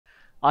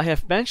I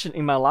have mentioned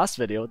in my last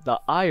video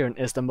that iron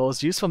is the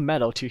most useful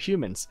metal to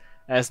humans,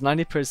 as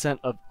 90%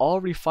 of all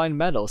refined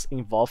metals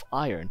involve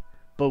iron.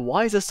 But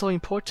why is it so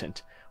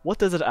important? What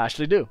does it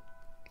actually do?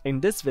 In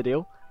this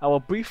video, I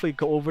will briefly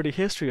go over the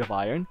history of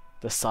iron,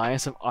 the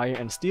science of iron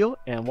and steel,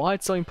 and why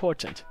it's so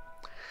important.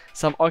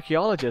 Some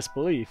archaeologists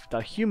believe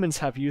that humans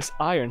have used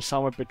iron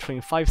somewhere between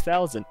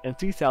 5000 and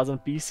 3000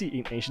 BC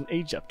in ancient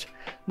Egypt,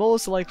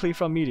 most likely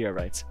from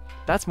meteorites.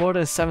 That's more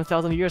than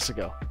 7000 years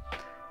ago.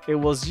 It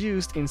was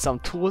used in some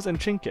tools and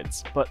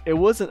trinkets, but it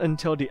wasn't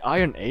until the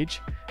Iron Age,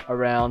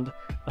 around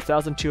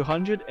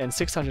 1200 and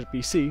 600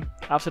 BC,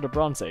 after the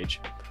Bronze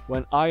Age,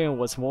 when iron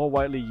was more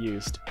widely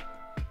used.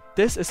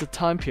 This is a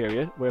time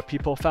period where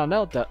people found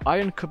out that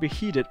iron could be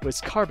heated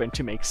with carbon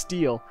to make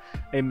steel,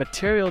 a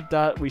material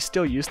that we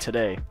still use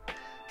today.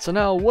 So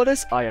now, what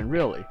is iron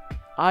really?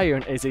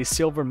 Iron is a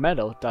silver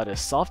metal that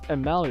is soft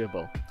and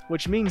malleable,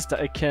 which means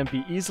that it can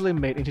be easily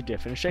made into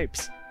different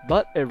shapes.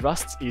 But it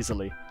rusts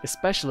easily,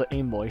 especially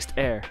in moist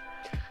air.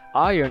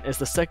 Iron is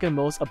the second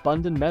most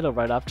abundant metal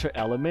right after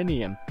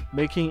aluminium,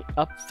 making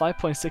up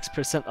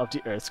 5.6% of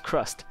the Earth's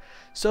crust,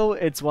 so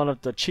it's one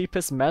of the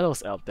cheapest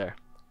metals out there.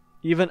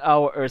 Even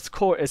our Earth's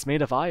core is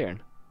made of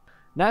iron.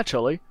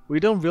 Naturally,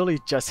 we don't really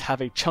just have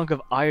a chunk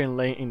of iron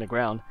laying in the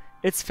ground,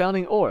 it's found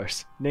in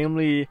ores,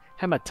 namely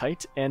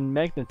hematite and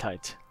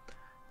magnetite.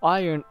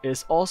 Iron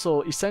is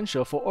also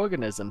essential for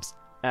organisms,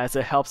 as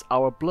it helps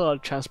our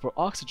blood transport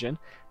oxygen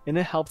and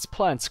it helps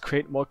plants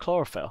create more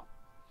chlorophyll.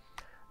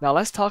 Now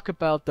let's talk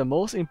about the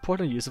most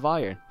important use of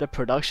iron, the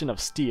production of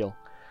steel.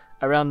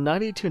 Around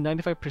 90 to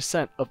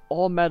 95% of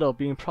all metal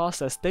being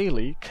processed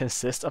daily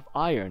consists of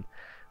iron,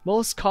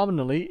 most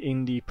commonly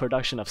in the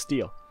production of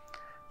steel.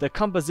 The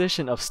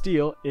composition of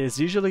steel is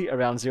usually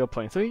around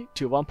 0.3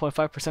 to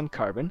 1.5%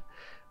 carbon,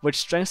 which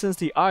strengthens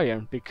the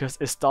iron because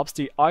it stops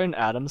the iron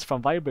atoms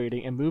from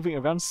vibrating and moving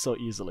around so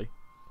easily.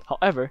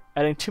 However,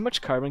 adding too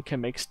much carbon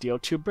can make steel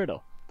too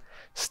brittle.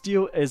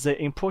 Steel is an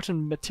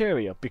important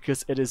material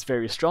because it is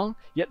very strong,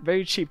 yet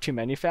very cheap to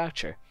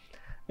manufacture,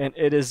 and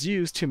it is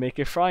used to make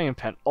a frying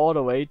pan all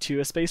the way to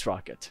a space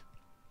rocket.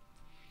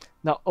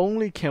 Not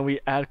only can we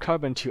add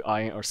carbon to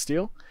iron or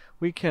steel,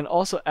 we can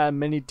also add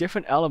many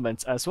different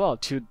elements as well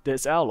to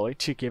this alloy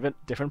to give it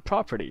different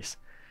properties.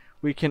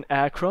 We can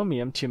add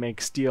chromium to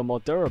make steel more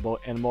durable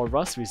and more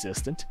rust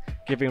resistant,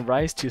 giving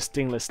rise to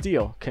stainless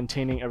steel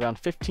containing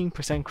around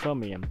 15%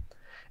 chromium,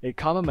 a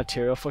common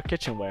material for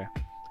kitchenware.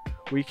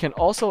 We can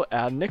also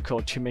add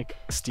nickel to make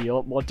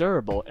steel more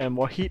durable and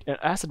more heat and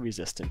acid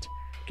resistant,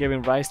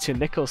 giving rise to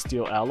nickel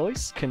steel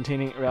alloys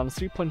containing around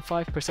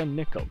 3.5%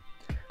 nickel,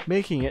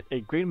 making it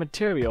a great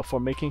material for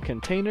making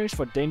containers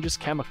for dangerous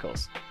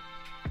chemicals.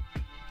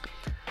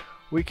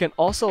 We can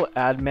also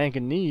add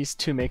manganese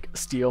to make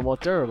steel more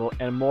durable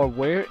and more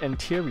wear and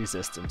tear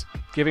resistant,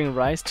 giving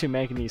rise to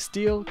manganese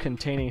steel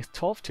containing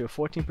 12 to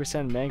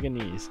 14%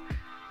 manganese,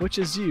 which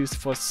is used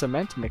for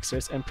cement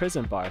mixers and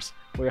prison bars,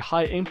 where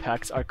high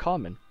impacts are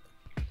common.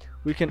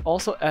 We can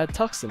also add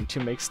tungsten to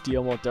make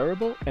steel more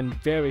durable and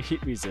very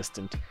heat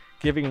resistant,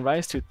 giving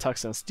rise to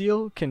tungsten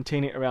steel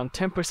containing around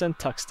 10%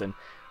 tungsten,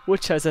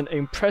 which has an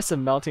impressive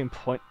melting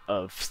point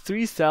of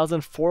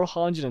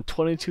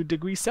 3,422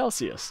 degrees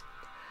Celsius,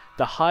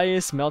 the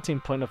highest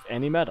melting point of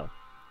any metal.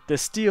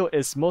 This steel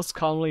is most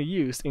commonly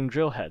used in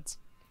drill heads.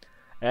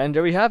 And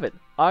there we have it.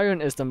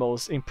 Iron is the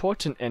most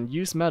important and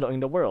used metal in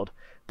the world,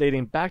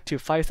 dating back to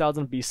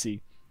 5000 BC.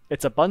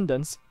 Its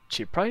abundance,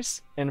 cheap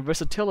price, and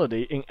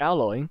versatility in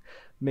alloying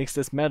makes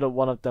this metal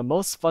one of the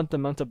most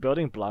fundamental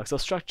building blocks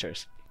of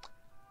structures.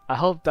 I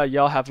hope that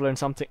y'all have learned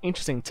something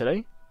interesting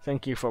today.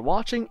 Thank you for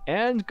watching,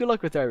 and good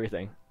luck with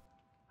everything.